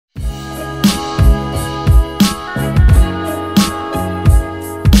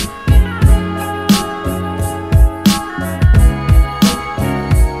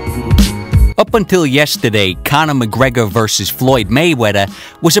Up until yesterday, Conor McGregor versus Floyd Mayweather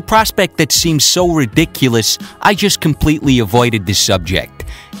was a prospect that seemed so ridiculous, I just completely avoided the subject.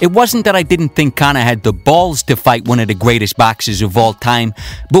 It wasn't that I didn't think Conor had the balls to fight one of the greatest boxers of all time,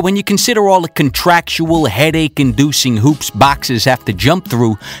 but when you consider all the contractual, headache-inducing hoops boxers have to jump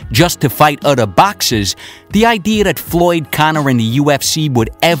through just to fight other boxers, the idea that Floyd, Conor, and the UFC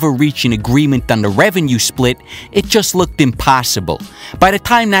would ever reach an agreement on the revenue split, it just looked impossible. By the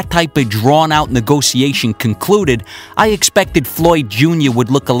time that type of drawn-out negotiation concluded, I expected Floyd Jr.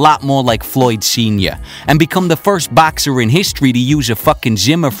 would look a lot more like Floyd Sr. and become the first boxer in history to use a fucking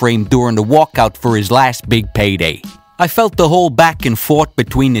Zimmer frame during the walkout for his last big payday. I felt the whole back and forth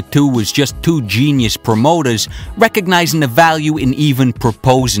between the two was just two genius promoters recognizing the value in even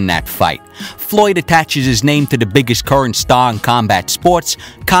proposing that fight. Floyd attaches his name to the biggest current star in combat sports.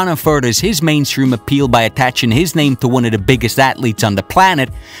 Conor furthers his mainstream appeal by attaching his name to one of the biggest athletes on the planet.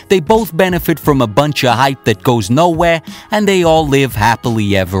 They both benefit from a bunch of hype that goes nowhere, and they all live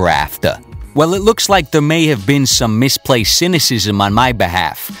happily ever after. Well, it looks like there may have been some misplaced cynicism on my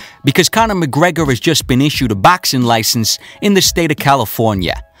behalf, because Conor McGregor has just been issued a boxing license in the state of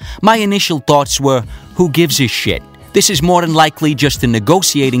California. My initial thoughts were, who gives a shit? This is more than likely just a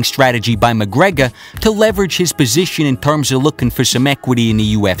negotiating strategy by McGregor to leverage his position in terms of looking for some equity in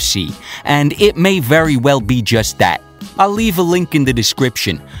the UFC, and it may very well be just that. I'll leave a link in the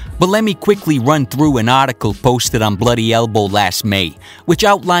description, but let me quickly run through an article posted on Bloody Elbow last May, which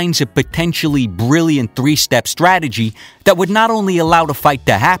outlines a potentially brilliant three-step strategy that would not only allow the fight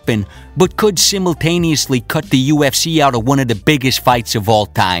to happen, but could simultaneously cut the UFC out of one of the biggest fights of all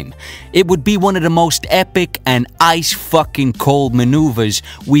time. It would be one of the most epic and ice-fucking-cold maneuvers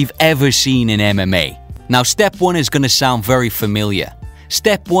we've ever seen in MMA. Now, step one is going to sound very familiar.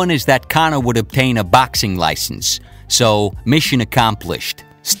 Step one is that Conor would obtain a boxing license. So, mission accomplished.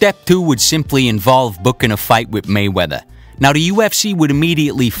 Step 2 would simply involve booking a fight with Mayweather. Now, the UFC would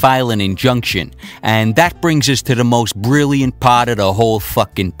immediately file an injunction, and that brings us to the most brilliant part of the whole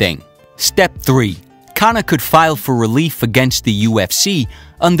fucking thing. Step 3. Conor could file for relief against the UFC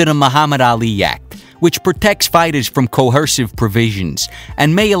under the Muhammad Ali Act, which protects fighters from coercive provisions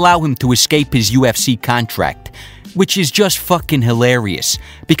and may allow him to escape his UFC contract. Which is just fucking hilarious,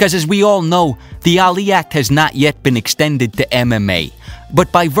 because as we all know, the Ali Act has not yet been extended to MMA.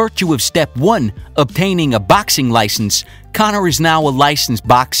 But by virtue of step 1, obtaining a boxing license, Conor is now a licensed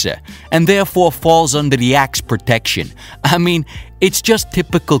boxer, and therefore falls under the Act's protection. I mean, it's just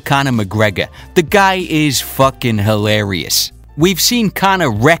typical Conor McGregor. The guy is fucking hilarious. We've seen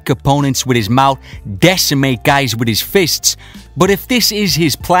Conor wreck opponents with his mouth, decimate guys with his fists, but if this is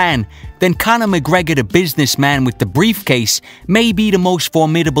his plan, then Conor McGregor, the businessman with the briefcase, may be the most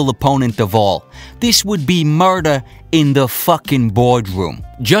formidable opponent of all. This would be murder in the fucking boardroom.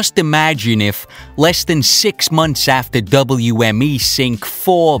 Just imagine if, less than 6 months after WME sink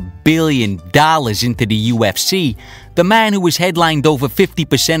 $4 billion into the UFC, the man who has headlined over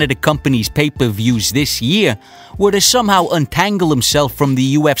 50% of the company's pay-per-views this year were to somehow untangle himself from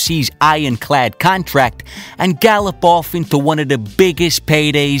the UFC's ironclad contract and gallop off into one of the biggest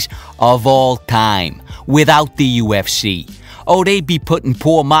paydays of all time, without the UFC. Oh, they'd be putting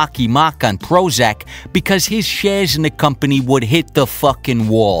poor Marky Mark on Prozac because his shares in the company would hit the fucking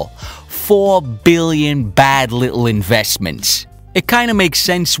wall. 4 billion bad little investments. It kinda makes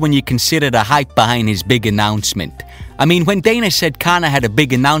sense when you consider the hype behind his big announcement. I mean, when Dana said Conor had a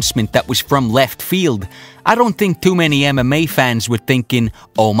big announcement that was from left field, I don't think too many MMA fans were thinking,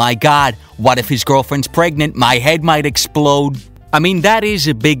 oh my god, what if his girlfriend's pregnant? My head might explode. I mean, that is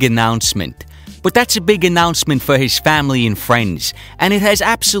a big announcement. But that's a big announcement for his family and friends, and it has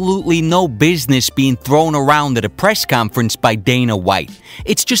absolutely no business being thrown around at a press conference by Dana White.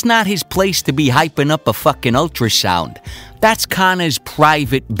 It's just not his place to be hyping up a fucking ultrasound. That's Conor's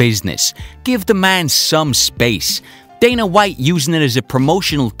private business. Give the man some space. Dana White using it as a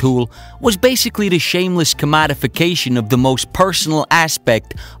promotional tool was basically the shameless commodification of the most personal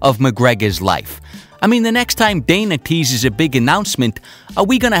aspect of McGregor's life. I mean, the next time Dana teases a big announcement, are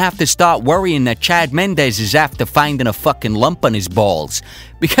we gonna have to start worrying that Chad Mendes is after finding a fucking lump on his balls?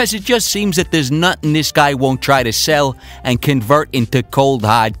 Because it just seems that there's nothing this guy won't try to sell and convert into cold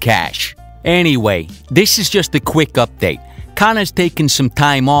hard cash. Anyway, this is just a quick update. Conor's taken some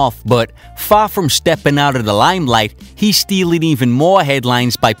time off, but far from stepping out of the limelight, he's stealing even more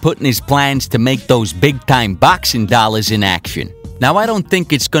headlines by putting his plans to make those big-time boxing dollars in action. Now, I don't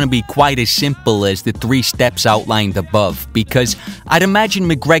think it's going to be quite as simple as the 3 steps outlined above, because I'd imagine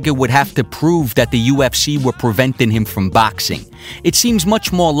McGregor would have to prove that the UFC were preventing him from boxing. It seems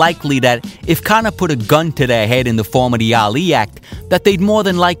much more likely that if Conor put a gun to their head in the form of the Ali Act, that they'd more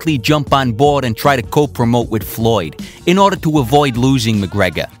than likely jump on board and try to co-promote with Floyd in order to avoid losing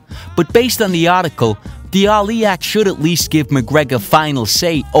McGregor. But based on the article, the Ali Act should at least give McGregor final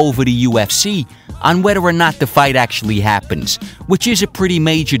say over the UFC on whether or not the fight actually happens, which is a pretty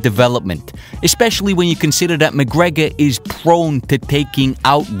major development, especially when you consider that McGregor is prone to taking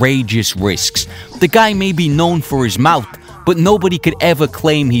outrageous risks. The guy may be known for his mouth, but nobody could ever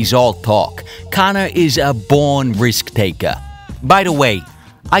claim he's all talk. Conor is a born risk taker. By the way,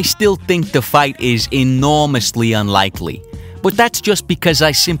 I still think the fight is enormously unlikely, but that's just because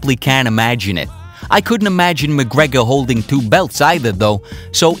I simply can't imagine it. I couldn't imagine McGregor holding 2 belts either, though,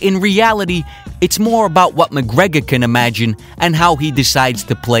 so in reality, it's more about what McGregor can imagine and how he decides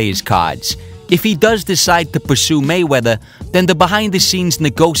to play his cards. If he does decide to pursue Mayweather, then the behind-the-scenes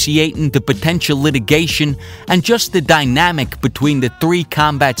negotiating, the potential litigation, and just the dynamic between the 3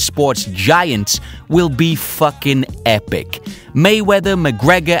 combat sports giants will be fucking epic. Mayweather,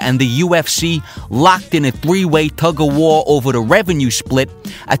 McGregor, and the UFC locked in a 3-way tug-of-war over the revenue split,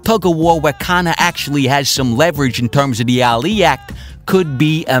 a tug-of-war where Conor actually has some leverage in terms of the Ali Act, could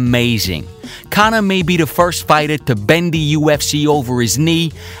be amazing. Conor may be the first fighter to bend the UFC over his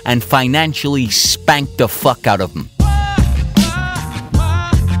knee and financially spank the fuck out of him.